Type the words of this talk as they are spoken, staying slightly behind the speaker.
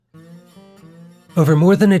Over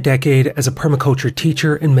more than a decade as a permaculture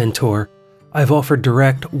teacher and mentor, I've offered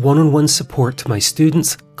direct, one-on-one support to my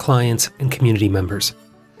students, clients, and community members.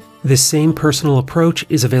 This same personal approach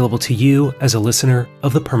is available to you as a listener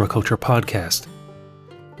of the Permaculture Podcast.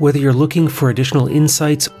 Whether you're looking for additional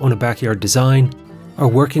insights on a backyard design, or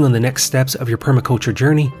working on the next steps of your permaculture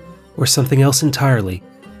journey, or something else entirely,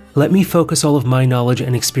 let me focus all of my knowledge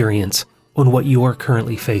and experience on what you are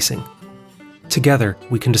currently facing. Together,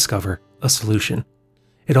 we can discover a solution.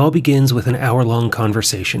 It all begins with an hour-long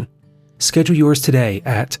conversation. Schedule yours today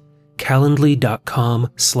at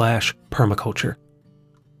calendly.com/permaculture.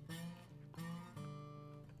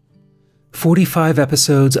 45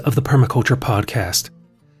 episodes of the Permaculture Podcast,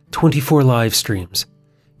 24 live streams,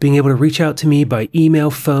 being able to reach out to me by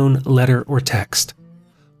email, phone, letter, or text.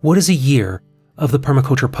 What is a year of the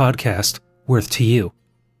Permaculture Podcast worth to you?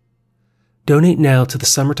 Donate now to the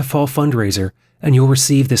Summer to Fall fundraiser and you'll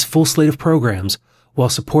receive this full slate of programs while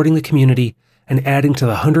supporting the community and adding to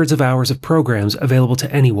the hundreds of hours of programs available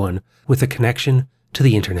to anyone with a connection to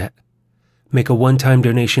the internet. Make a one-time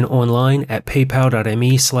donation online at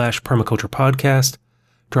paypal.me/permaculturepodcast.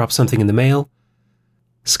 Drop something in the mail.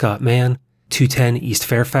 Scott Mann, 210 East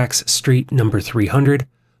Fairfax Street, number 300,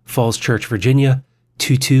 Falls Church, Virginia,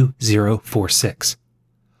 22046.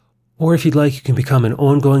 Or if you'd like, you can become an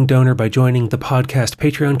ongoing donor by joining the podcast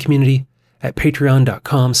Patreon community at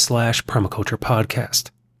patreon.com/permaculturepodcast.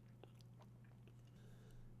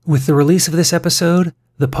 With the release of this episode,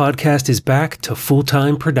 the podcast is back to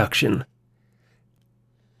full-time production.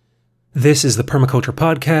 This is the Permaculture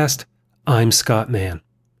Podcast. I'm Scott Mann.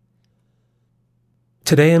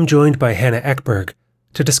 Today I'm joined by Hannah Eckberg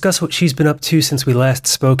to discuss what she's been up to since we last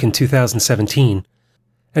spoke in 2017,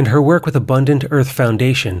 and her work with Abundant Earth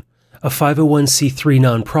Foundation, a 501c3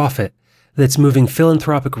 nonprofit that's moving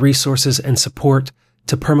philanthropic resources and support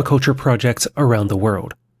to permaculture projects around the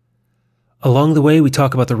world. Along the way, we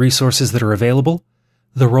talk about the resources that are available,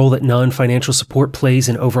 the role that non-financial support plays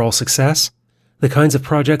in overall success, the kinds of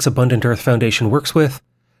projects Abundant Earth Foundation works with,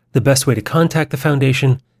 the best way to contact the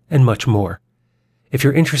foundation, and much more. If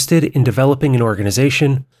you're interested in developing an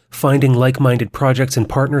organization, finding like-minded projects and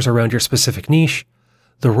partners around your specific niche,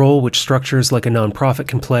 the role which structures like a nonprofit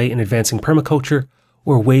can play in advancing permaculture,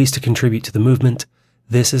 or ways to contribute to the movement,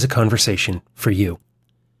 this is a conversation for you.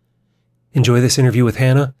 Enjoy this interview with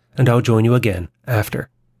Hannah, and I'll join you again after.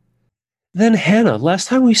 Then Hannah, last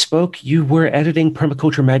time we spoke, you were editing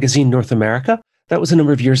Permaculture Magazine North America. That was a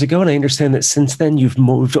number of years ago, and I understand that since then you've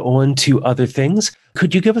moved on to other things.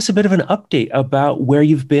 Could you give us a bit of an update about where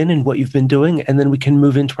you've been and what you've been doing, and then we can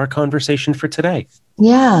move into our conversation for today?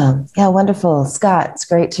 Yeah, wonderful. Scott, it's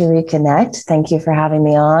great to reconnect. Thank you for having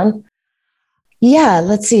me on. Yeah,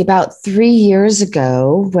 let's see, about 3 years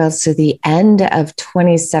ago, so the end of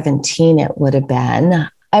 2017 it would have been,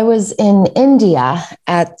 I was in India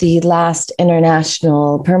at the last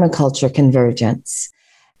International Permaculture Convergence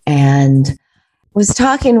and was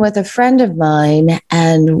talking with a friend of mine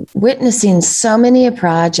and witnessing so many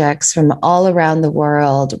projects from all around the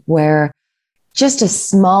world where just a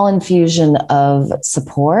small infusion of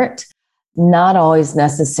support, not always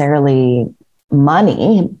necessarily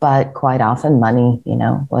money, but quite often money,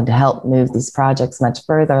 would help move these projects much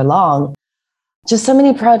further along. Just so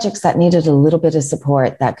many projects that needed a little bit of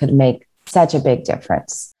support that could make such a big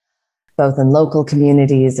difference, both in local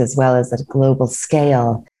communities as well as at a global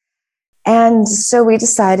scale. And so we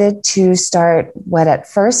decided to start what at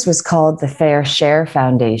first was called the Fair Share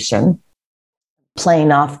Foundation,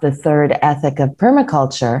 playing off the third ethic of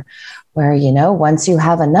permaculture, where, once you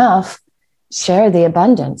have enough, share the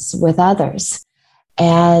abundance with others.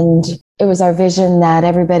 And it was our vision that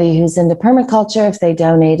everybody who's into permaculture, if they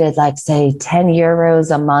donated, say, 10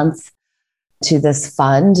 euros a month to this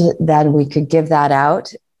fund, then we could give that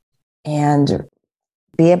out and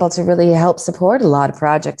be able to really help support a lot of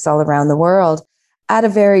projects all around the world at a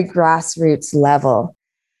very grassroots level.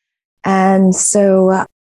 And so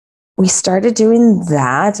we started doing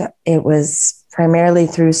that. It was primarily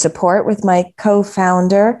through support with my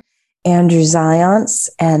co-founder, Andrew Zions,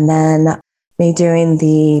 and then me doing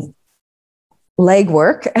the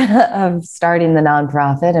legwork of starting the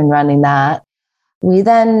nonprofit and running that. We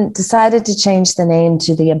then decided to change the name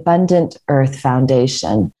to the Abundant Earth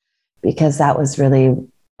Foundation, because that was really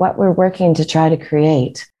what we're working to try to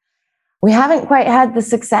create. We haven't quite had the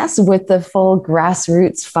success with the full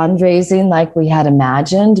grassroots fundraising like we had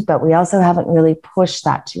imagined, but we also haven't really pushed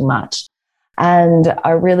that too much and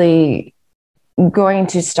are really going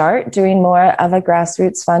to start doing more of a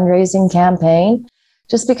grassroots fundraising campaign,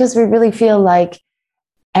 just because we really feel like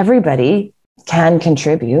everybody can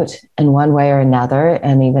contribute in one way or another,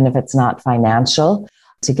 and even if it's not financial,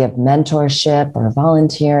 to give mentorship or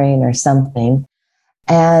volunteering or something.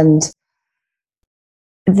 And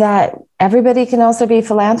that everybody can also be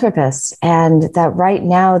philanthropists, and that right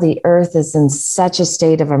now the earth is in such a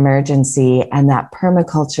state of emergency, and that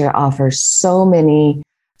permaculture offers so many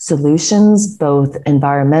solutions, both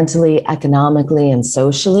environmentally, economically, and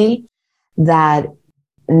socially, that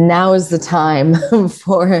now is the time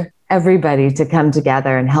for everybody to come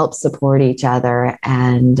together and help support each other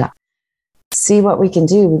and see what we can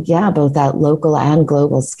do, both at local and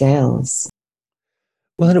global scales.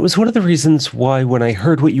 Well, and it was one of the reasons why when I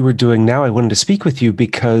heard what you were doing now, I wanted to speak with you,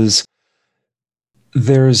 because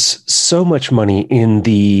there's so much money in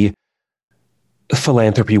the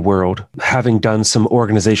philanthropy world. Having done some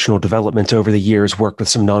organizational development over the years, worked with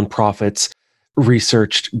some nonprofits,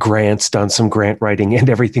 researched grants, done some grant writing and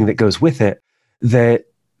everything that goes with it, that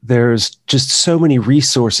there's just so many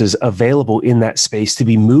resources available in that space to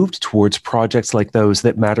be moved towards projects like those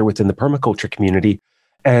that matter within the permaculture community.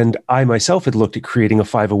 And I myself had looked at creating a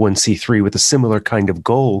 501c3 with a similar kind of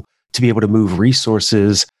goal to be able to move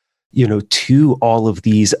resources, to all of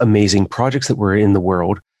these amazing projects that were in the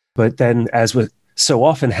world. But then, as with so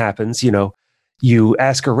often happens, you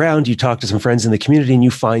ask around, you talk to some friends in the community, and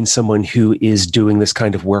you find someone who is doing this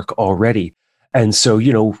kind of work already. And so,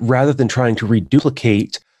 rather than trying to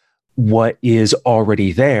reduplicate what is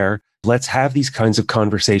already there, let's have these kinds of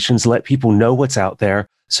conversations, let people know what's out there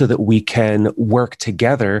so that we can work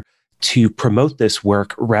together to promote this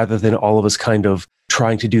work rather than all of us kind of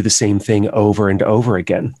trying to do the same thing over and over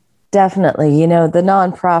again. Definitely. The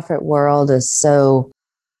nonprofit world is so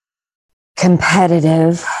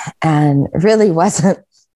competitive and really wasn't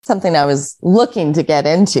something I was looking to get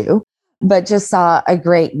into, but just saw a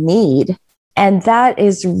great need. And that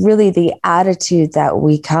is really the attitude that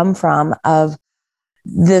we come from, of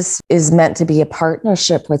this is meant to be a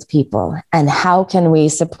partnership with people. And how can we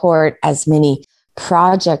support as many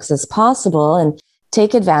projects as possible and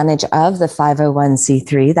take advantage of the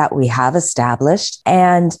 501c3 that we have established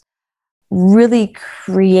and really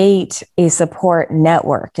create a support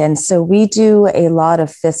network. And so we do a lot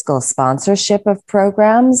of fiscal sponsorship of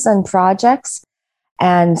programs and projects.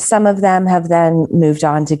 And some of them have then moved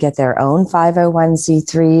on to get their own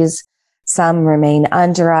 501c3s. Some remain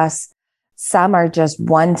under us. Some are just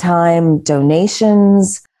one-time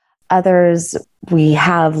donations. Others we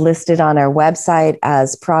have listed on our website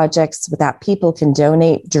as projects that people can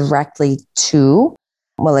donate directly to.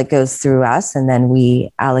 Well, it goes through us, and then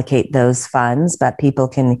we allocate those funds, but people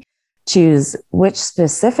can choose which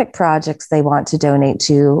specific projects they want to donate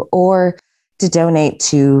to, or to donate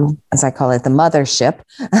to, as I call it, the mothership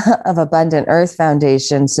of Abundant Earth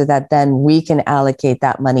Foundation, so that then we can allocate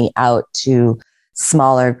that money out to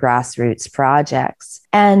smaller grassroots projects.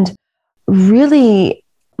 And really,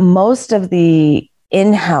 most of the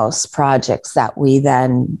in-house projects that we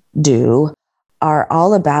then do are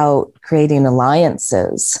all about creating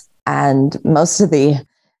alliances. And most of the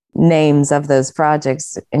names of those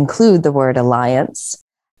projects include the word alliance.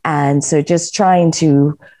 And so just trying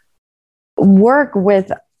to work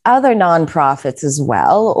with other nonprofits as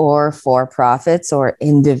well, or for-profits or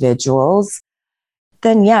individuals,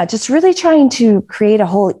 then just really trying to create a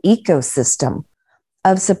whole ecosystem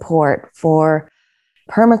of support for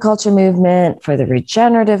permaculture movement, for the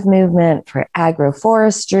regenerative movement, for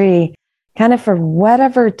agroforestry, kind of for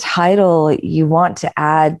whatever title you want to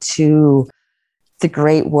add to the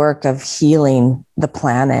great work of healing the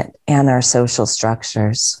planet and our social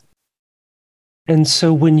structures. And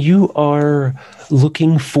so when you are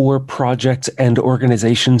looking for projects and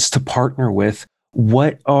organizations to partner with,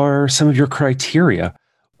 what are some of your criteria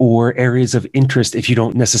or areas of interest, if you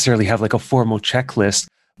don't necessarily have like a formal checklist,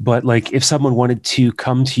 but like if someone wanted to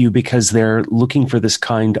come to you because they're looking for this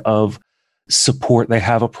kind of support, they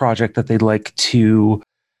have a project that they'd like to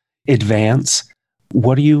advance,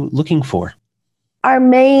 what are you looking for? Our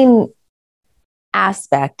main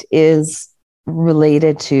aspect is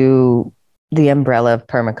related to the umbrella of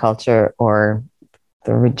permaculture or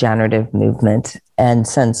the regenerative movement. And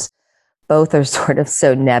since both are sort of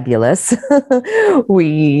so nebulous,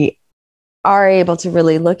 we are able to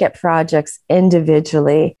really look at projects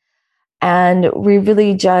individually. And we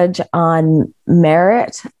really judge on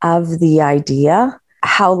merit of the idea.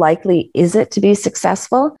 How likely is it to be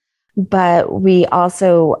successful? But we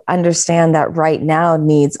also understand that right now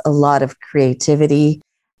needs a lot of creativity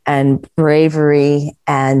and bravery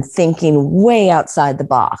and thinking way outside the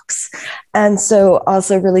box. And so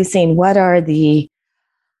also really seeing what are the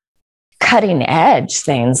cutting edge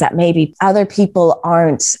things that maybe other people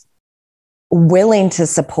aren't willing to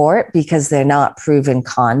support because they're not proven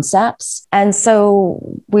concepts. And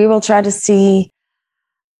so we will try to see,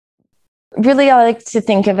 really, I like to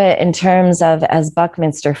think of it in terms of, as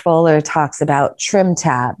Buckminster Fuller talks about, trim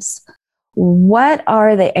tabs. What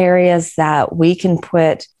are the areas that we can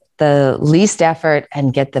put the least effort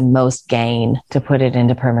and get the most gain, to put it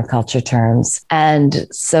into permaculture terms? And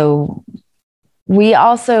so we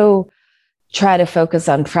also try to focus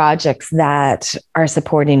on projects that are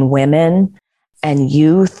supporting women and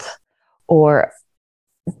youth or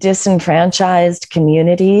disenfranchised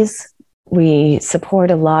communities. We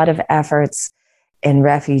support a lot of efforts in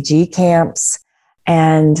refugee camps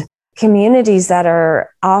and communities that are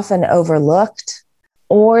often overlooked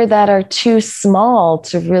or that are too small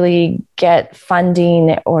to really get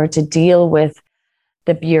funding or to deal with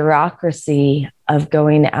the bureaucracy of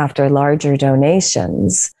going after larger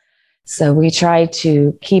donations. So we try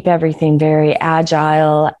to keep everything very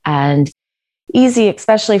agile and easy,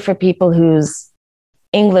 especially for people whose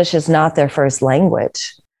English is not their first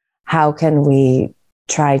language. How can we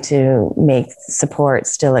try to make support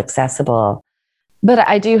still accessible? But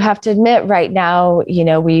I do have to admit, right now,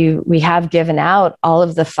 we have given out all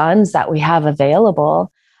of the funds that we have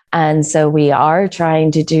available. And so we are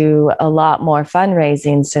trying to do a lot more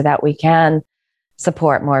fundraising so that we can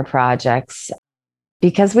support more projects,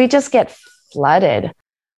 because we just get flooded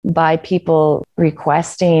by people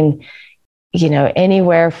requesting,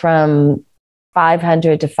 anywhere from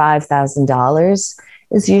 $500 to $5,000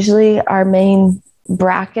 is usually our main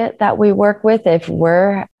bracket that we work with if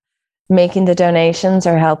we're making the donations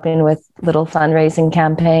or helping with little fundraising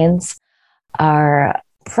campaigns. Our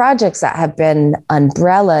projects that have been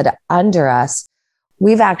umbrellaed under us,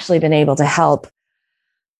 we've actually been able to help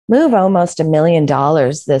move almost $1 million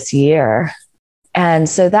this year. And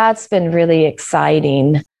so that's been really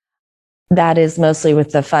exciting. That is mostly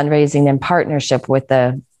with the fundraising in partnership with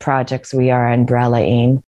the projects we are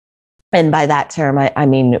umbrellaing. And by that term, I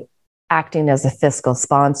mean acting as a fiscal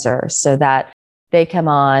sponsor so that they come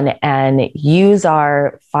on and use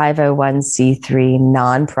our 501c3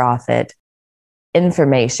 nonprofit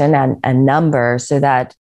information and number so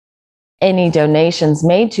that any donations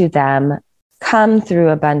made to them come through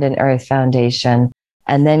Abundant Earth Foundation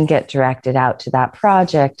and then get directed out to that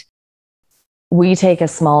project. We take a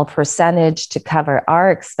small percentage to cover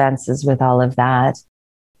our expenses with all of that.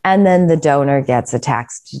 And then the donor gets a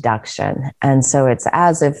tax deduction. And so it's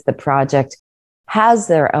as if the project has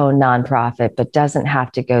their own nonprofit, but doesn't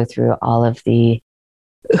have to go through all of the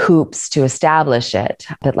hoops to establish it.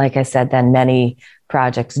 But like I said, then many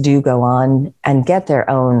projects do go on and get their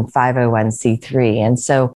own 501c3. And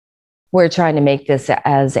so we're trying to make this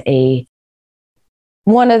as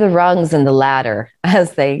one of the rungs in the ladder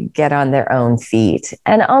as they get on their own feet,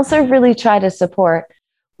 and also really try to support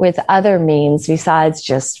with other means besides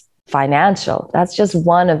just financial. That's just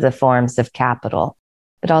one of the forms of capital,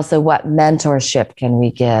 but also what mentorship can we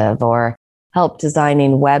give, or help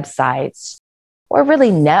designing websites, or really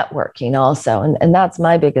networking also. And that's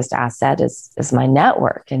my biggest asset is my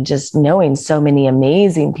network, and just knowing so many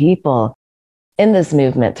amazing people in this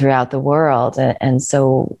movement throughout the world. And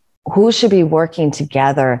so who should be working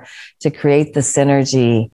together to create the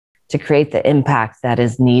synergy, to create the impact that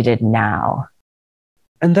is needed now?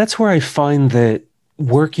 And that's where I find that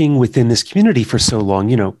working within this community for so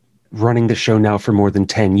long, running the show now for more than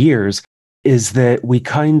 10 years, is that we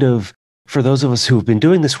kind of, for those of us who have been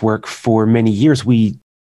doing this work for many years, we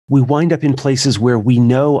wind up in places where we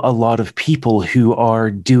know a lot of people who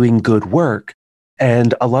are doing good work.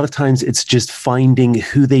 And a lot of times it's just finding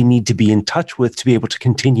who they need to be in touch with to be able to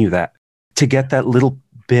continue that, to get that little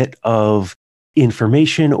bit of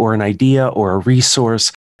information or an idea or a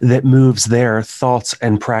resource that moves their thoughts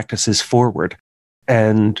and practices forward.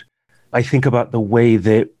 And I think about the way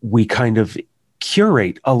that we kind of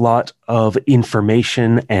curate a lot of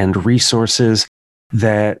information and resources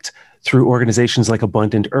that through organizations like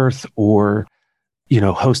Abundant Earth or,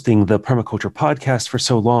 hosting the Permaculture podcast for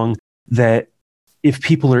so long, that if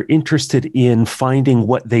people are interested in finding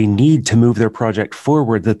what they need to move their project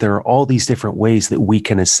forward, that there are all these different ways that we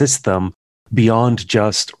can assist them beyond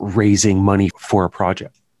just raising money for a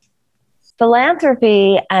project.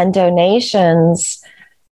 Philanthropy and donations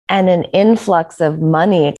and an influx of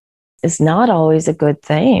money is not always a good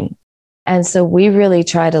thing. And so we really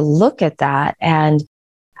try to look at that. And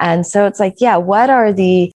so it's like, what are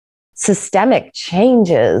the systemic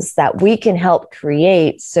changes that we can help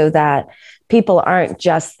create so that people aren't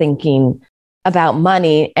just thinking about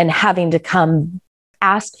money and having to come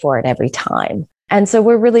ask for it every time? And so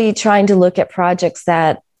we're really trying to look at projects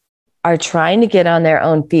that are trying to get on their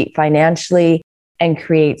own feet financially and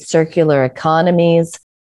create circular economies.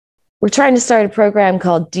 We're trying to start a program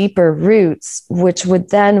called Deeper Roots, which would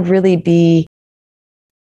then really be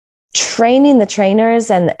training the trainers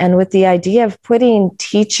and with the idea of putting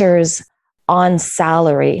teachers on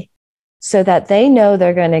salary so that they know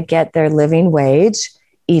they're going to get their living wage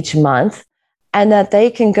each month and that they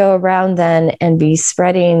can go around then and be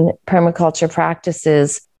spreading permaculture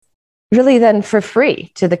practices really then for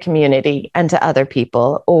free to the community and to other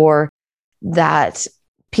people, or that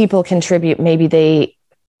people contribute. Maybe they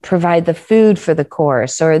provide the food for the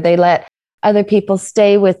course, or they let other people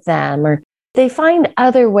stay with them, or they find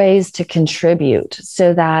other ways to contribute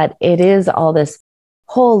so that it is all this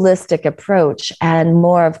holistic approach and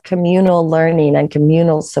more of communal learning and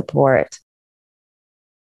communal support.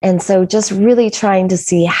 And so just really trying to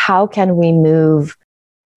see how can we move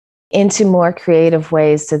into more creative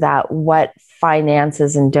ways so that what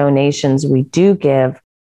finances and donations we do give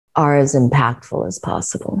are as impactful as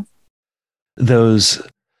possible. Those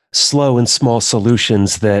slow and small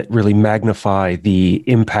solutions that really magnify the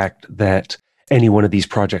impact that any one of these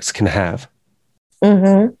projects can have.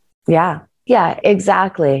 Mm-hmm. Yeah,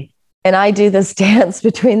 exactly. And I do this dance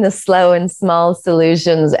between the slow and small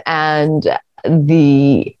solutions and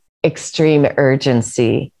the extreme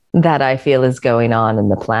urgency that I feel is going on in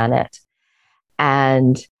the planet.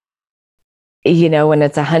 And, you know, when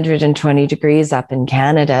it's 120 degrees up in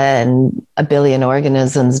Canada and 1 billion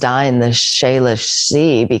organisms die in the Salish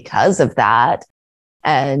Sea because of that,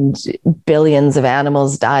 and billions of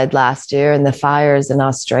animals died last year in the fires in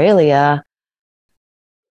Australia,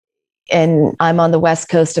 and I'm on the west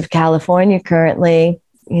coast of California currently,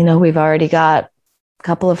 you know, we've already got a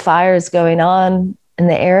couple of fires going on in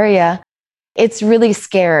the area. It's really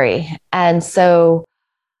scary. And so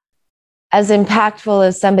as impactful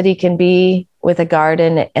as somebody can be with a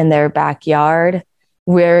garden in their backyard,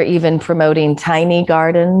 we're even promoting tiny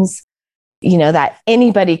gardens, you know, that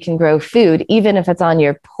anybody can grow food, even if it's on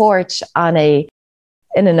your porch, in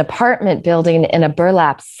an apartment building in a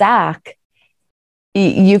burlap sack.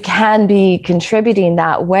 You can be contributing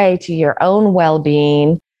that way to your own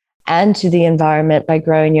well-being and to the environment by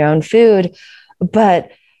growing your own food.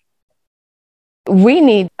 But we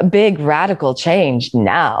need a big radical change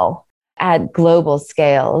now at global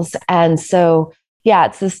scales. And so, yeah,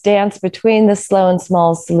 it's this dance between the slow and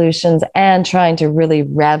small solutions and trying to really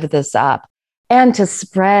rev this up and to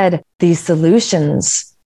spread these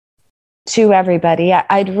solutions to everybody.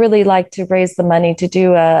 I'd really like to raise the money to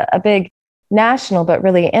do a big national, but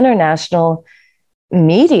really international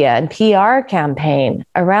media and PR campaign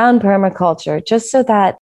around permaculture, just so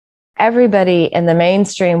that everybody in the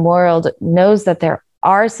mainstream world knows that there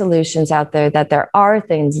are solutions out there, that there are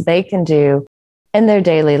things they can do in their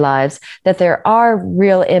daily lives, that there are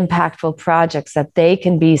real impactful projects that they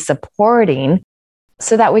can be supporting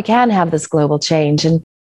so that we can have this global change. And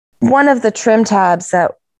one of the trim tabs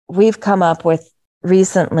that we've come up with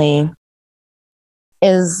recently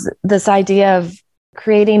is this idea of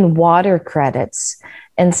creating water credits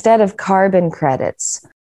instead of carbon credits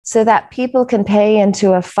so that people can pay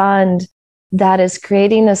into a fund that is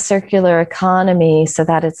creating a circular economy so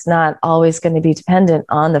that it's not always going to be dependent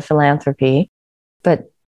on the philanthropy.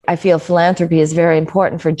 But I feel philanthropy is very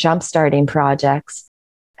important for jumpstarting projects.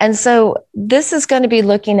 And so this is going to be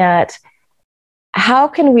looking at how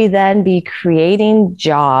can we then be creating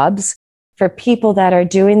jobs for people that are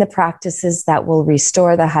doing the practices that will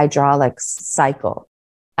restore the hydraulic cycle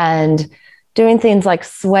and doing things like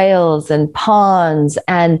swales and ponds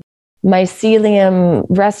and mycelium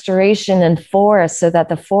restoration in forests so that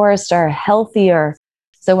the forests are healthier.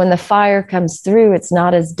 So when the fire comes through, it's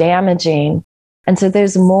not as damaging. And so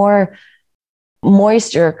there's more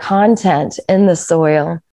moisture content in the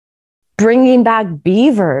soil. Bringing back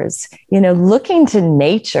beavers, you know, looking to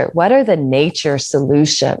nature. What are the nature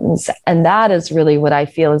solutions? And that is really what I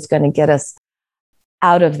feel is going to get us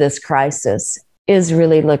out of this crisis, is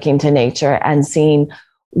really looking to nature and seeing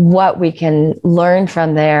what we can learn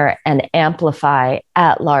from there and amplify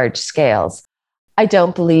at large scales. I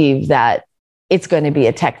don't believe that it's going to be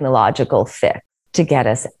a technological fix to get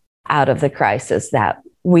us out of the crisis that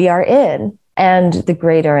we are in and the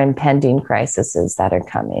greater impending crises that are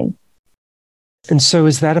coming. And so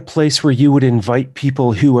is that a place where you would invite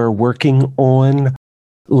people who are working on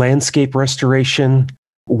landscape restoration,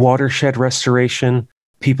 watershed restoration,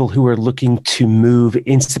 people who are looking to move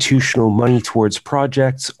institutional money towards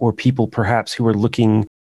projects, or people perhaps who are looking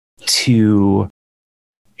to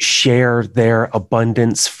share their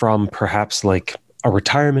abundance from perhaps like a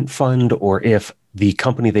retirement fund, or if the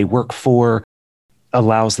company they work for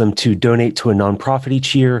allows them to donate to a nonprofit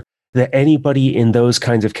each year, that anybody in those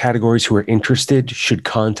kinds of categories who are interested should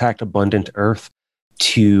contact Abundant Earth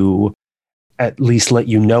to at least let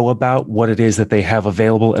you know about what it is that they have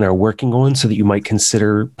available and are working on, so that you might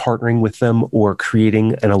consider partnering with them or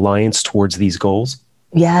creating an alliance towards these goals?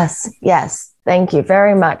 Yes, yes. Thank you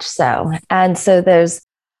very much so. And so there's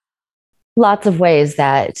lots of ways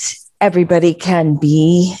that everybody can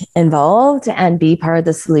be involved and be part of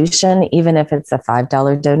the solution, even if it's a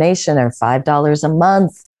 $5 donation or $5 a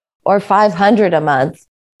month or $500 a month,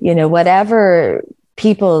 whatever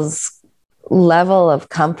people's level of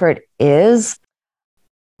comfort is,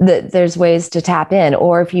 that there's ways to tap in.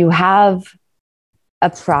 Or if you have a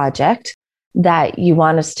project that you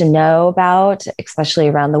want us to know about, especially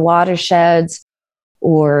around the watersheds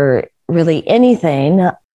or really anything,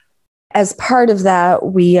 as part of that,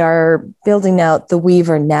 we are building out the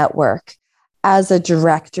Weaver Network as a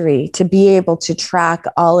directory to be able to track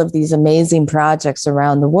all of these amazing projects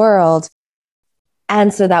around the world.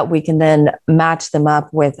 And so that we can then match them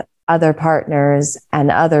up with other partners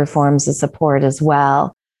and other forms of support as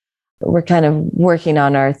well. We're kind of working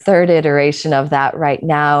on our third iteration of that right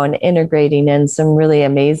now and integrating in some really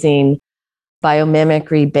amazing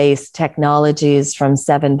biomimicry-based technologies from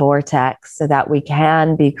Seven Vortex so that we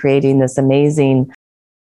can be creating this amazing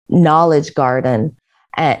knowledge garden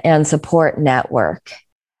and support network.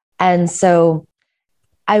 And so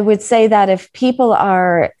I would say that if people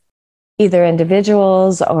are either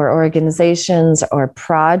individuals or organizations or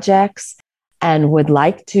projects and would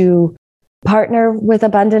like to partner with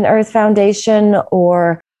Abundant Earth Foundation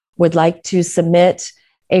or would like to submit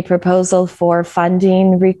a proposal for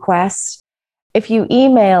funding request, if you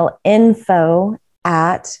email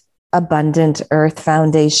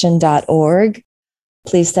info@abundantearthfoundation.org,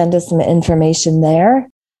 please send us some information there.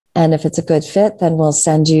 And if it's a good fit, then we'll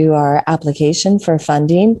send you our application for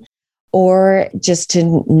funding. Or just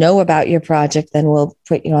to know about your project, then we'll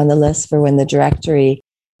put you on the list for when the directory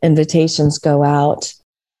invitations go out.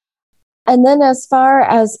 And then as far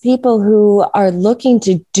as people who are looking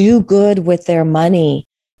to do good with their money,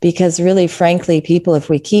 because really, frankly, people, if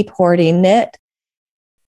we keep hoarding it,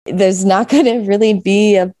 there's not going to really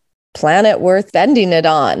be a planet worth spending it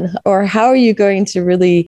on. Or how are you going to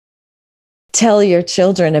really tell your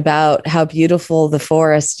children about how beautiful the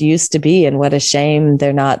forest used to be and what a shame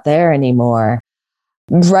they're not there anymore?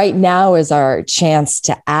 Right now is our chance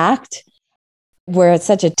to act. We're at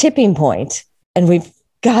such a tipping point, and we've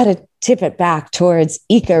got to tip it back towards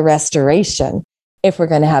eco-restoration if we're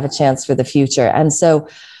going to have a chance for the future. And so,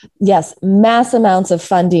 yes, mass amounts of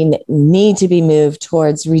funding need to be moved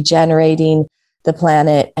towards regenerating the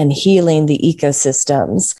planet and healing the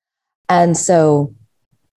ecosystems. And so,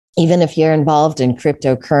 even if you're involved in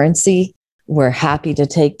cryptocurrency, we're happy to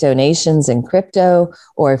take donations in crypto.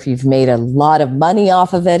 Or if you've made a lot of money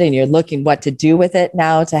off of it and you're looking what to do with it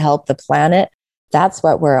now to help the planet, that's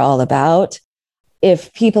what we're all about.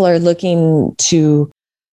 If people are looking to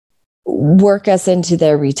work us into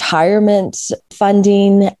their retirement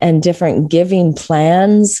funding and different giving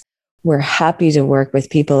plans, we're happy to work with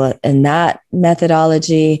people in that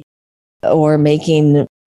methodology, or making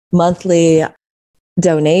monthly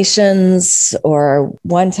donations or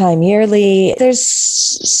one-time yearly. There's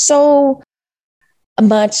so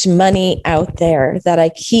much money out there that I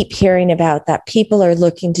keep hearing about that people are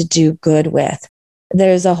looking to do good with.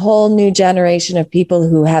 There's a whole new generation of people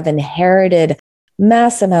who have inherited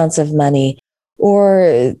mass amounts of money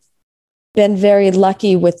or been very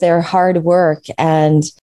lucky with their hard work. And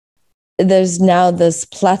there's now this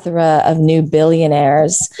plethora of new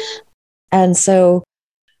billionaires. And so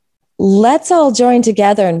let's all join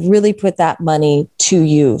together and really put that money to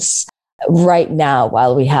use right now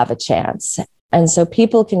while we have a chance. And so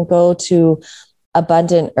people can go to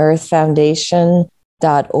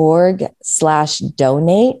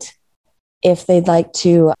AbundantEarthFoundation.org/donate if they'd like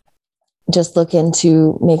to just look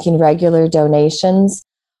into making regular donations.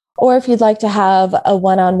 Or if you'd like to have a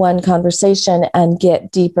one-on-one conversation and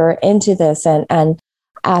get deeper into this and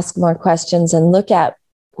ask more questions and look at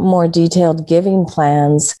more detailed giving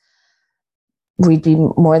plans, we'd be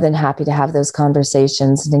more than happy to have those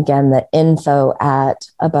conversations. And again, the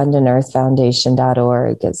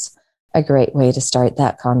info@AbundantEarthFoundation.org is a great way to start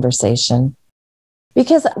that conversation.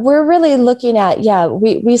 Because we're really looking at,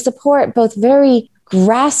 we support both very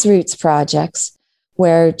grassroots projects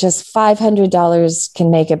where just $500 can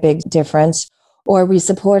make a big difference, or we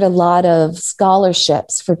support a lot of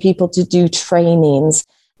scholarships for people to do trainings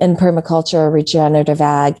in permaculture or regenerative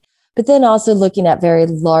ag, but then also looking at very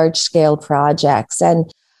large scale projects and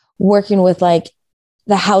working with like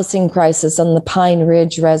the housing crisis on the Pine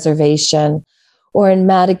Ridge Reservation or in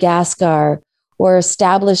Madagascar, We're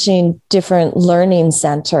establishing different learning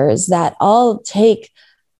centers that all take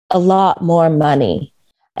a lot more money.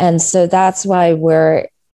 And so that's why we're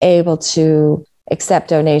able to accept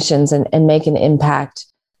donations and make an impact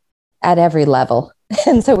at every level.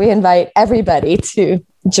 And so we invite everybody to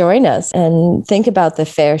join us and think about the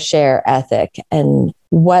fair share ethic and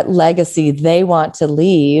what legacy they want to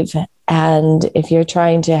leave. And if you're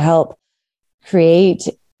trying to help create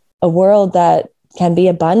a world that can be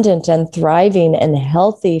abundant and thriving and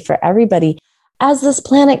healthy for everybody, as this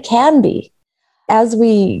planet can be, as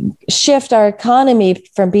we shift our economy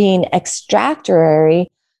from being extractory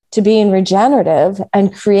to being regenerative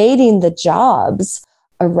and creating the jobs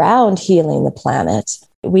around healing the planet,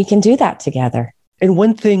 we can do that together. And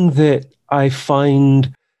one thing that I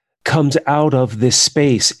find comes out of this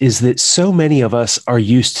space is that so many of us are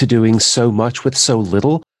used to doing so much with so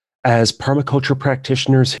little as permaculture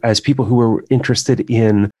practitioners, as people who are interested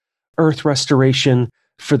in earth restoration,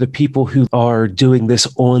 for the people who are doing this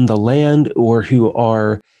on the land or who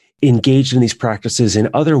are engaged in these practices in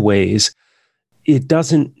other ways. It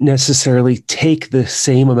doesn't necessarily take the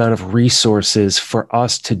same amount of resources for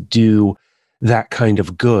us to do that kind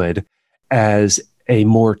of good as a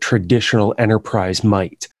more traditional enterprise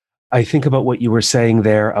might. I think about what you were saying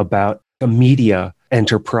there about a media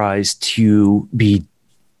enterprise to be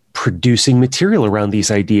producing material around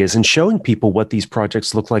these ideas and showing people what these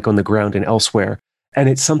projects look like on the ground and elsewhere. And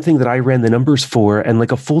it's something that I ran the numbers for, and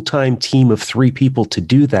like a full-time team of 3 people to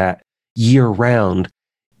do that year round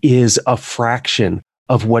is a fraction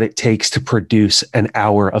of what it takes to produce an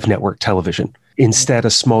hour of network television. Instead, a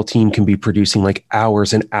small team can be producing like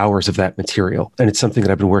hours and hours of that material. And it's something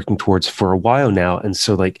that I've been working towards for a while now. And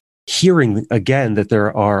so like hearing again that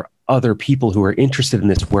there are other people who are interested in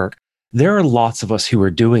this work, there are lots of us who are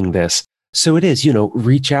doing this. So it is,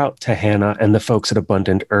 reach out to Hannah and the folks at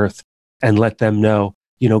Abundant Earth and let them know,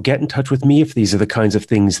 get in touch with me if these are the kinds of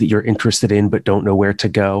things that you're interested in but don't know where to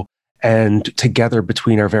go. And together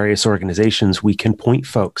between our various organizations, we can point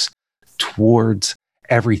folks towards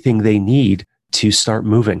everything they need to start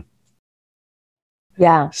moving.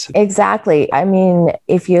 Yeah, exactly. I mean,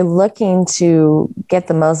 if you're looking to get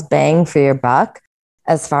the most bang for your buck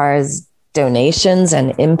as far as donations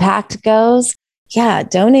and impact goes,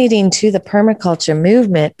 donating to the permaculture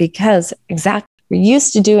movement, because we're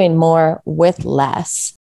used to doing more with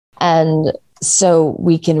less. And so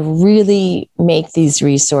we can really make these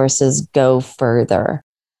resources go further.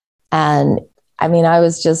 And I mean, I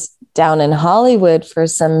was just down in Hollywood for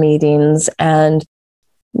some meetings and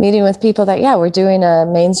meeting with people that, we're doing a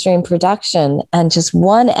mainstream production, and just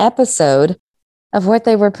one episode of what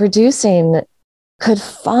they were producing could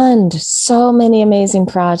fund so many amazing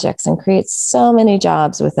projects and create so many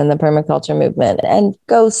jobs within the permaculture movement and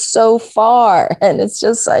go so far. And it's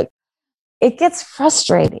just like, it gets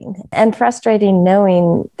frustrating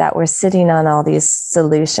knowing that we're sitting on all these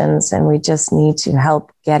solutions and we just need to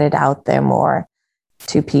help get it out there more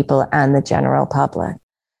to people and the general public.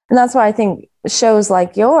 And that's why I think shows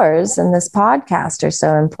like yours and this podcast are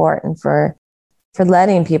so important for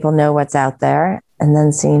letting people know what's out there and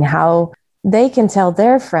then seeing how they can tell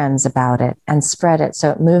their friends about it and spread it so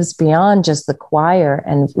it moves beyond just the choir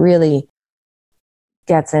and really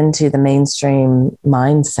gets into the mainstream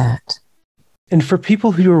mindset. And for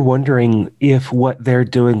people who are wondering if what they're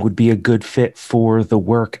doing would be a good fit for the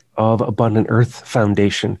work of Abundant Earth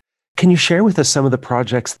Foundation, can you share with us some of the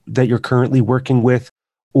projects that you're currently working with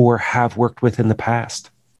or have worked with in the past?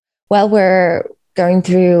 Well, we're going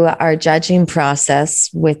through our judging process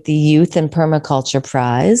with the Youth in Permaculture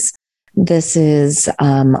Prize. This is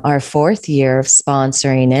our 4th year of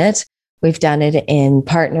sponsoring it. We've done it in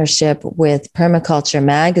partnership with Permaculture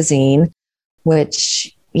Magazine,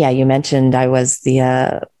 which, you mentioned I was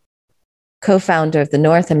the co-founder of the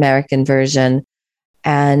North American version.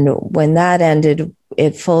 And when that ended,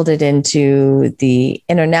 it folded into the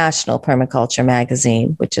International Permaculture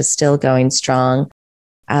Magazine, which is still going strong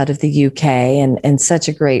out of the UK and such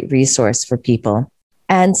a great resource for people.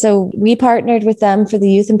 And so we partnered with them for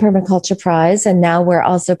the Youth in Permaculture Prize. And now we're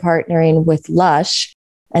also partnering with Lush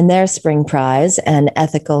and their Spring Prize, and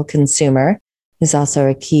Ethical Consumer is also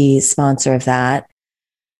a key sponsor of that.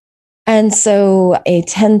 And so a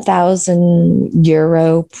 10,000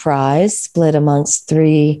 euro prize split amongst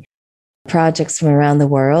 3 projects from around the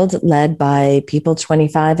world led by people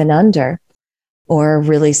 25 and under, or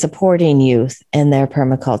really supporting youth in their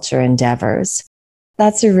permaculture endeavors.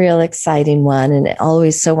 That's a real exciting one, and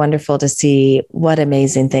always so wonderful to see what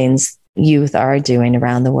amazing things youth are doing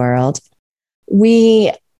around the world.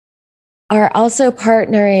 We are also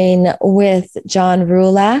partnering with John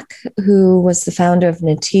Rulak, who was the founder of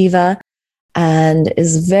Nativa and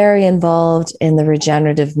is very involved in the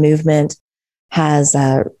regenerative movement, has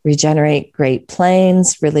Regenerate Great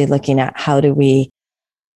Plains, really looking at how do we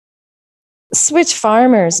switch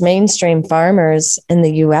farmers, mainstream farmers in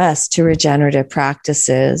the US to regenerative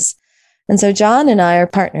practices. And so John and I are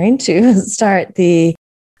partnering to start the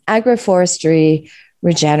agroforestry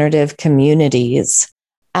regenerative communities.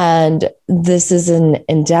 And this is an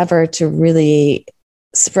endeavor to really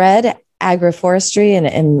spread agroforestry and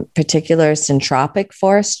in particular syntropic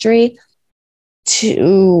forestry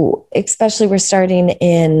to, especially we're starting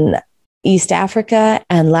in East Africa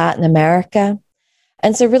and Latin America.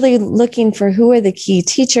 And so really looking for who are the key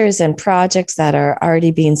teachers and projects that are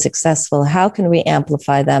already being successful. How can we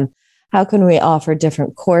amplify them? How can we offer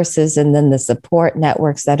different courses and then the support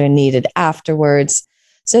networks that are needed afterwards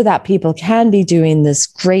so that people can be doing this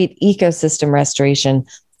great ecosystem restoration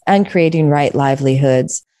and creating right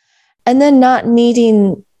livelihoods, and then not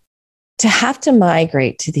needing to have to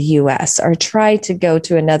migrate to the US or try to go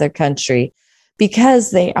to another country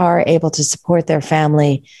because they are able to support their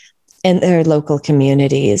family in their local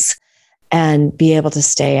communities and be able to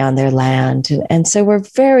stay on their land. And so we're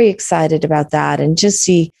very excited about that and just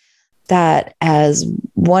see that as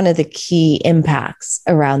one of the key impacts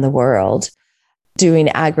around the world, doing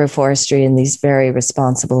agroforestry in these very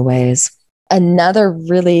responsible ways. Another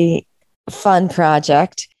really fun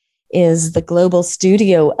project is the Global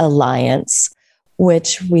Studio Alliance,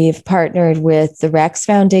 which we've partnered with the Rex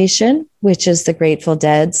Foundation, which is the Grateful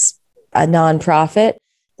Dead's a nonprofit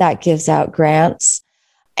that gives out grants.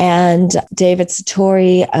 And David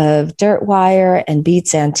Satori of Dirtwire and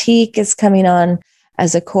Beats Antique is coming on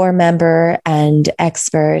as a core member and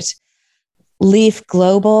expert. Leaf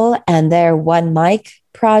Global and their One Mic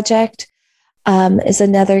project is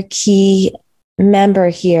another key member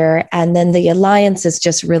here. And then the alliance is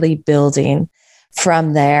just really building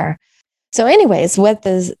from there. So anyways, what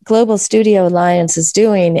the Global Studio Alliance is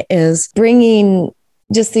doing is bringing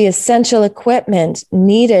just the essential equipment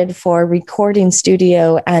needed for recording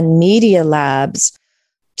studio and media labs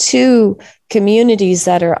to communities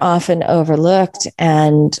that are often overlooked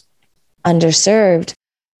and underserved.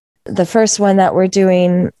 The first one that we're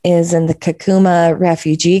doing is in the Kakuma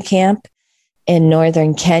refugee camp in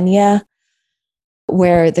northern Kenya,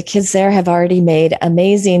 where the kids there have already made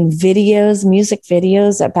amazing videos, music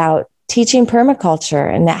videos about teaching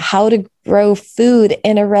permaculture and how to grow food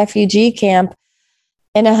in a refugee camp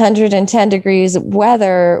in 110 degrees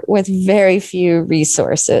weather with very few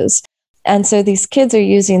resources. And so these kids are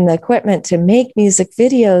using the equipment to make music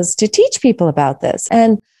videos to teach people about this.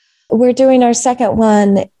 And we're doing our second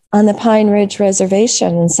one on the Pine Ridge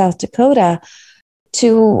Reservation in South Dakota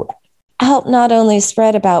to help not only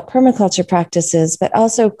spread about permaculture practices, but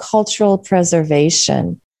also cultural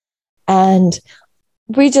preservation. And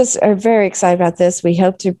we just are very excited about this. We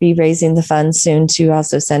hope to be raising the funds soon to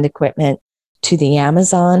also send equipment to the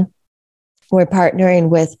Amazon. We're partnering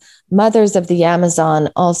with Mothers of the Amazon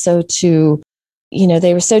also to,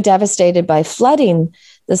 they were so devastated by flooding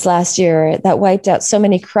this last year that wiped out so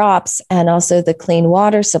many crops and also the clean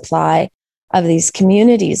water supply of these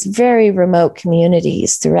communities, very remote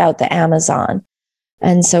communities throughout the Amazon.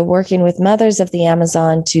 And so working with Mothers of the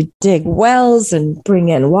Amazon to dig wells and bring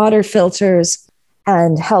in water filters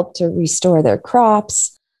and help to restore their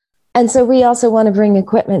crops. And so we also want to bring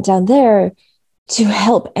equipment down there to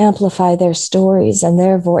help amplify their stories and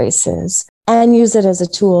their voices and use it as a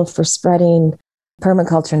tool for spreading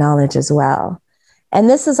permaculture knowledge as well. And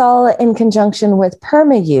this is all in conjunction with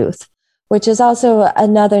Perma Youth, which is also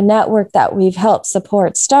another network that we've helped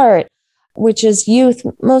support start, which is youth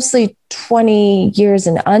mostly 20 years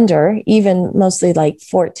and under, even mostly like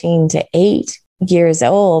 14 to 8 years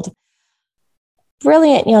old.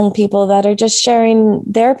 Brilliant young people that are just sharing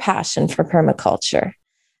their passion for permaculture.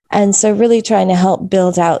 And so really trying to help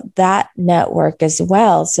build out that network as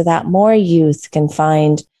well so that more youth can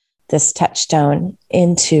find this touchstone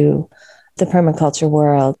into the permaculture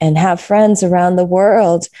world and have friends around the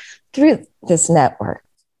world through this network.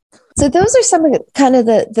 So those are some of the, kind of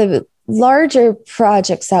the larger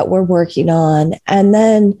projects that we're working on. And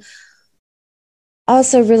then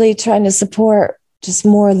also really trying to support just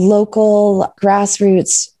more local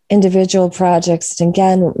grassroots individual projects. And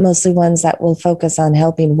again, mostly ones that will focus on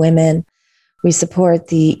helping women. We support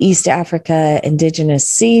the East Africa Indigenous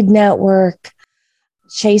Seed Network,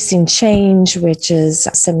 Chasing Change, which is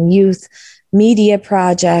some youth media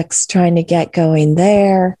projects trying to get going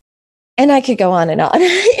there. And I could go on and on.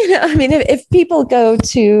 If people go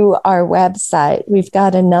to our website, we've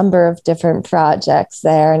got a number of different projects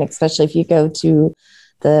there. And especially if you go to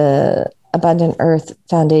the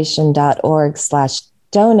AbundantEarthFoundation.org/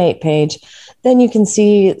 donate page, then you can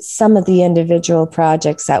see some of the individual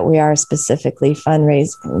projects that we are specifically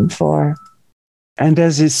fundraising for. And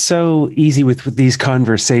as is so easy with these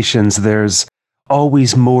conversations, there's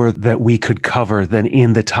always more that we could cover than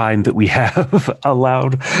in the time that we have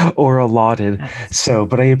allowed or allotted. So,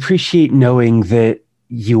 but I appreciate knowing that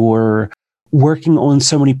you're working on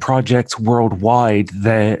so many projects worldwide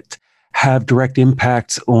that have direct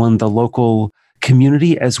impacts on the local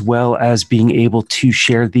community, as well as being able to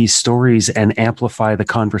share these stories and amplify the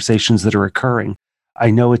conversations that are occurring.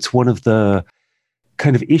 I know it's one of the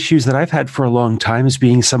kind of issues that I've had for a long time as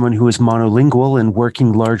being someone who is monolingual and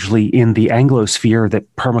working largely in the Anglosphere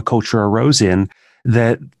that permaculture arose in,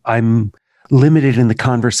 that I'm limited in the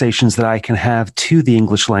conversations that I can have to the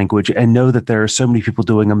English language, and know that there are so many people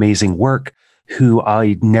doing amazing work who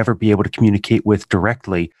I'd never be able to communicate with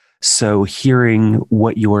directly. So hearing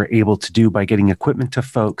what you are able to do by getting equipment to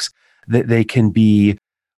folks that they can be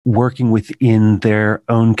working within their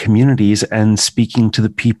own communities and speaking to the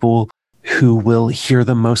people who will hear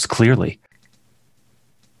them most clearly.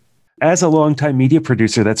 As a longtime media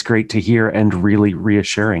producer, that's great to hear and really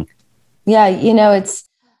reassuring. Yeah, it's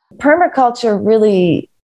permaculture really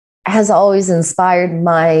has always inspired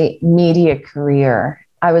my media career.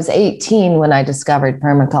 I was 18 when I discovered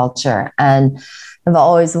permaculture, and I've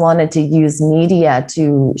always wanted to use media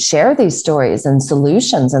to share these stories and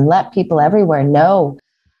solutions and let people everywhere know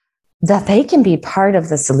that they can be part of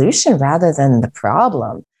the solution rather than the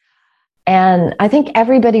problem. And I think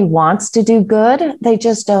everybody wants to do good. They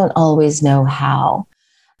just don't always know how.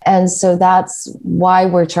 And so that's why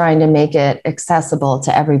we're trying to make it accessible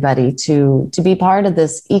to everybody to be part of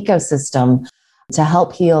this ecosystem to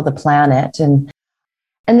help heal the planet. And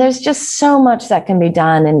there's just so much that can be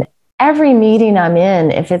done. And every meeting I'm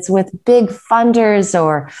in, if it's with big funders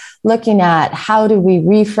or looking at how do we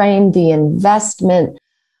reframe the investment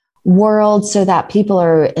world so that people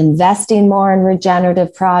are investing more in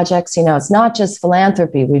regenerative projects. It's not just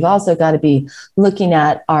philanthropy. We've also got to be looking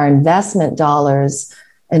at our investment dollars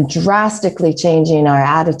and drastically changing our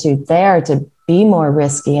attitude there to be more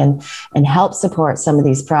risky and help support some of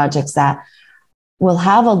these projects that will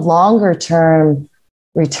have a longer term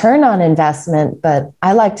return on investment. But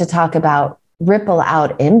I like to talk about ripple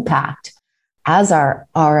out impact as our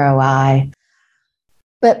ROI.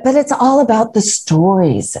 But it's all about the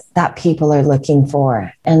stories that people are looking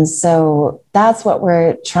for. And so that's what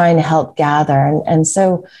we're trying to help gather. And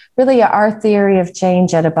so really our theory of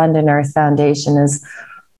change at Abundant Earth Foundation is,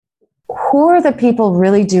 who are the people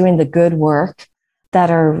really doing the good work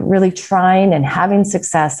that are really trying and having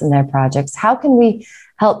success in their projects? How can we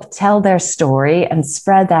help tell their story and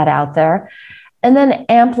spread that out there, and then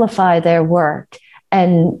amplify their work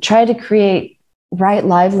and try to create right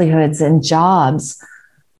livelihoods and jobs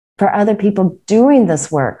for other people doing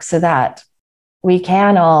this work so that we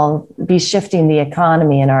can all be shifting the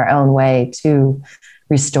economy in our own way to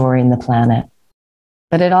restoring the planet.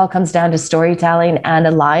 But it all comes down to storytelling and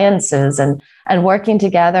alliances and working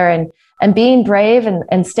together and being brave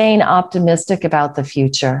and staying optimistic about the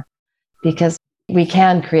future, because we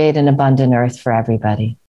can create an abundant earth for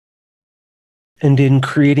everybody. And in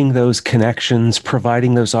creating those connections,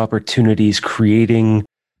 providing those opportunities, creating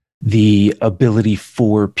the ability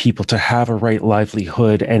for people to have a right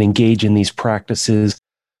livelihood and engage in these practices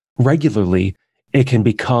regularly, it can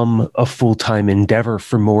become a full-time endeavor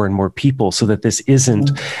for more and more people, so that this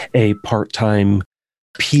isn't a part-time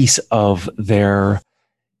piece of their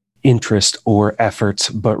interest or efforts,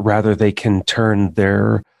 but rather they can turn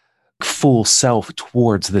their full self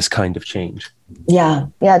towards this kind of change. Yeah,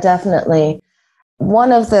 definitely.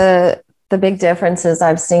 One of the big differences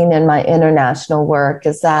I've seen in my international work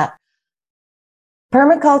is that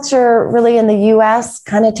permaculture really in the US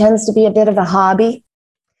kind of tends to be a bit of a hobby,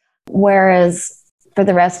 whereas for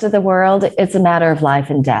the rest of the world, it's a matter of life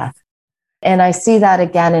and death. And I see that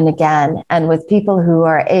again and again. And with people who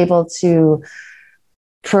are able to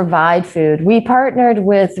provide food, we partnered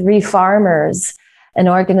with Refarmers, an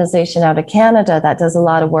organization out of Canada that does a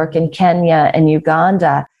lot of work in Kenya and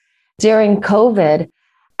Uganda during COVID,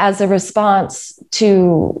 as a response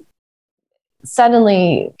to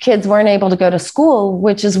suddenly kids weren't able to go to school,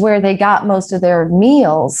 which is where they got most of their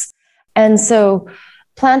meals. And so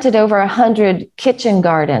planted over 100 kitchen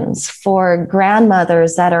gardens for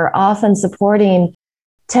grandmothers that are often supporting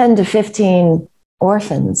 10 to 15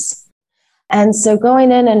 orphans. And so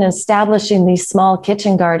going in and establishing these small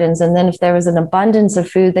kitchen gardens, and then if there was an abundance of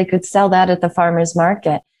food, they could sell that at the farmer's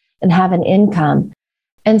market and have an income.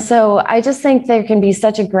 And so I just think there can be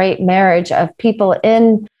such a great marriage of people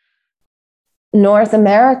in North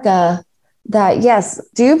America that yes,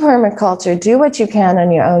 do permaculture, do what you can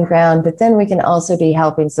on your own ground, but then we can also be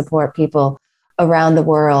helping support people around the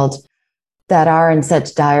world that are in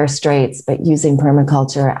such dire straits, but using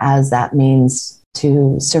permaculture as that means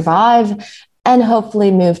to survive and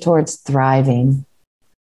hopefully move towards thriving.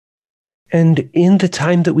 And in the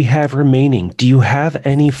time that we have remaining, do you have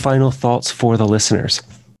any final thoughts for the listeners?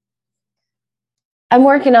 I'm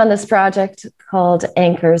working on this project called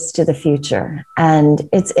Anchors to the Future, and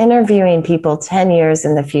it's interviewing people 10 years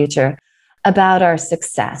in the future about our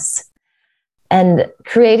success and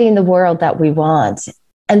creating the world that we want.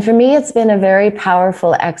 And for me, it's been a very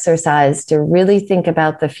powerful exercise to really think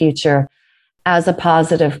about the future as a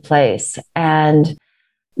positive place, and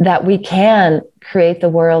that we can create the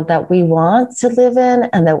world that we want to live in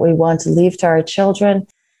and that we want to leave to our children.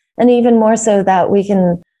 And even more so, that we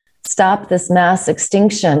can stop this mass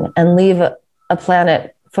extinction and leave a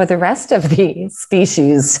planet for the rest of the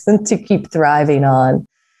species to keep thriving on.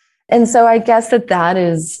 And so I guess that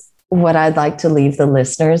is what I'd like to leave the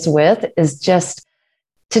listeners with, is just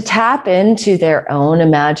to tap into their own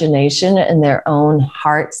imagination and their own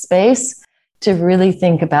heart space to really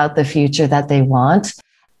think about the future that they want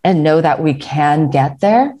and know that we can get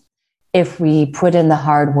there if we put in the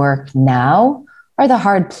hard work now or the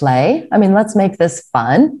hard play. I mean, let's make this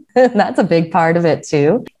fun. That's a big part of it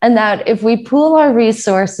too. And that if we pool our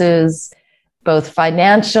resources, both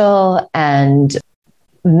financial and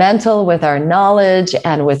mental, with our knowledge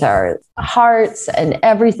and with our hearts and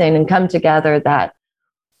everything, and come together, that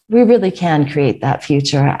we really can create that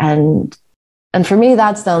future. And for me,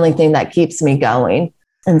 that's the only thing that keeps me going.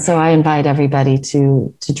 And so I invite everybody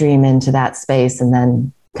to dream into that space and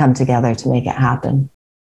then come together to make it happen.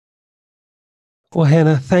 Well,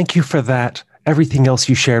 Hannah, thank you for that, everything else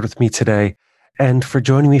you shared with me today, and for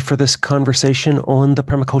joining me for this conversation on the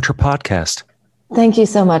Permaculture Podcast. Thank you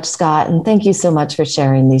so much, Scott. And thank you so much for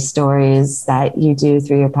sharing these stories that you do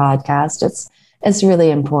through your podcast. It's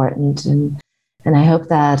really important. And I hope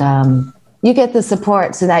that you get the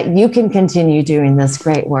support so that you can continue doing this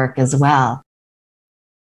great work as well.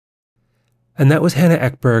 And that was Hannah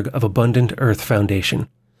Eckberg of Abundant Earth Foundation.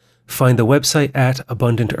 Find the website at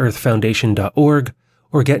abundantearthfoundation.org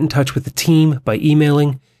or get in touch with the team by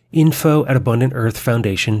emailing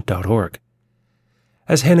info@abundantearthfoundation.org.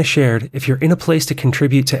 As Hannah shared, if you're in a place to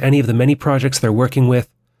contribute to any of the many projects they're working with,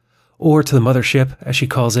 or to the mothership, as she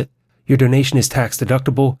calls it, your donation is tax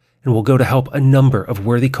deductible and will go to help a number of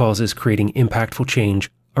worthy causes creating impactful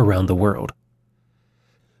change around the world.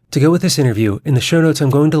 To go with this interview, in the show notes I'm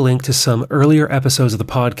going to link to some earlier episodes of the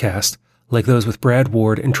podcast, like those with Brad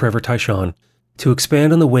Ward and Trevor Tyshawn, to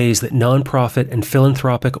expand on the ways that nonprofit and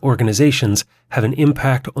philanthropic organizations have an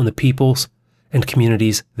impact on the peoples and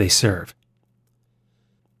communities they serve.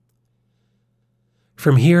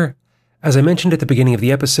 From here, as I mentioned at the beginning of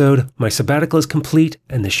the episode, my sabbatical is complete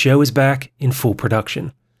and the show is back in full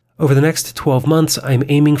production. Over the next 12 months, I'm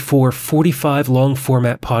aiming for 45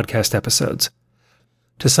 long-format podcast episodes.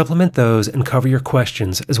 To supplement those and cover your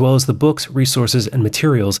questions, as well as the books, resources, and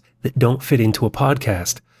materials that don't fit into a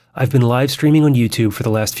podcast, I've been live streaming on YouTube for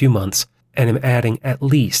the last few months, and am adding at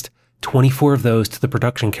least 24 of those to the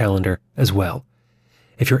production calendar as well.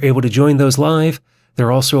 If you're able to join those live,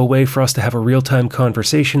 they're also a way for us to have a real-time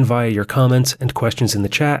conversation via your comments and questions in the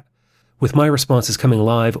chat, with my responses coming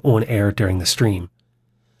live on air during the stream.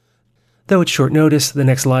 Though it's short notice, the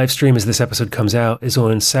next live stream as this episode comes out is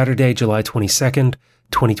on Saturday, July 22nd,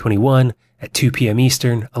 2021 at 2 p.m.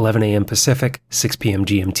 Eastern, 11 a.m. Pacific, 6 p.m.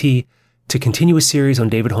 GMT, to continue a series on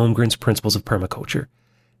David Holmgren's Principles of Permaculture.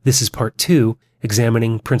 This is part 2,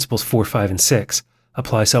 examining Principles 4, 5, and 6,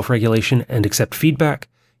 apply self-regulation and accept feedback,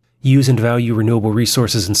 use and value renewable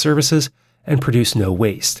resources and services, and produce no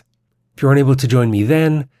waste. If you're unable to join me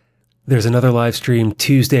then, there's another live stream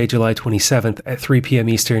Tuesday, July 27th at 3 p.m.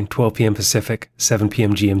 Eastern, 12 p.m. Pacific, 7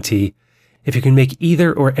 p.m. GMT. If you can make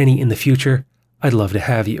either or any in the future, I'd love to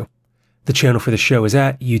have you. The channel for the show is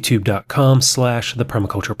at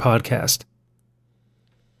youtube.com/thepermaculturepodcast.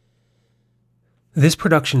 This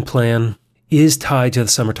production plan is tied to the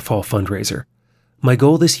Summer to Fall fundraiser. My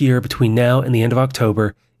goal this year, between now and the end of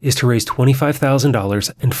October, is to raise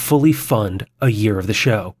 $25,000 and fully fund a year of the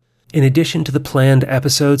show. In addition to the planned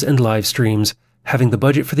episodes and live streams, having the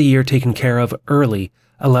budget for the year taken care of early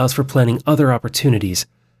allows for planning other opportunities,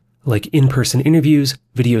 like in-person interviews,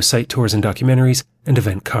 video site tours and documentaries, and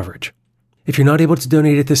event coverage. If you're not able to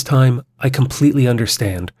donate at this time, I completely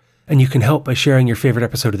understand, and you can help by sharing your favorite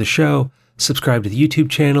episode of the show, subscribe to the YouTube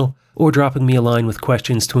channel, or dropping me a line with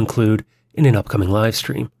questions to include in an upcoming live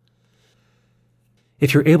stream.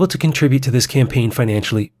 If you're able to contribute to this campaign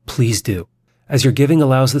financially, please do. as your giving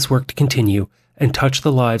allows this work to continue and touch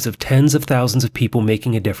the lives of tens of thousands of people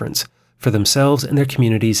making a difference for themselves and their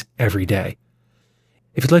communities every day.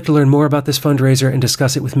 If you'd like to learn more about this fundraiser and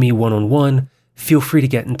discuss it with me one-on-one, feel free to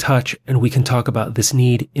get in touch and we can talk about this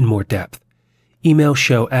need in more depth. Email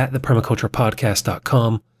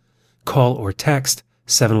show@thepermaculturepodcast.com, call or text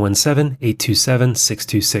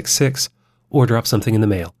 717-827-6266, or drop something in the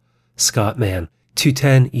mail. Scott Mann,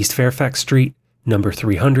 210 East Fairfax Street, number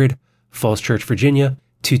 300, Falls Church, Virginia,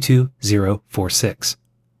 22046.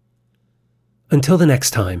 Until the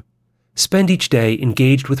next time, spend each day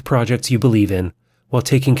engaged with projects you believe in while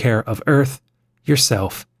taking care of Earth,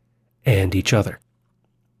 yourself, and each other.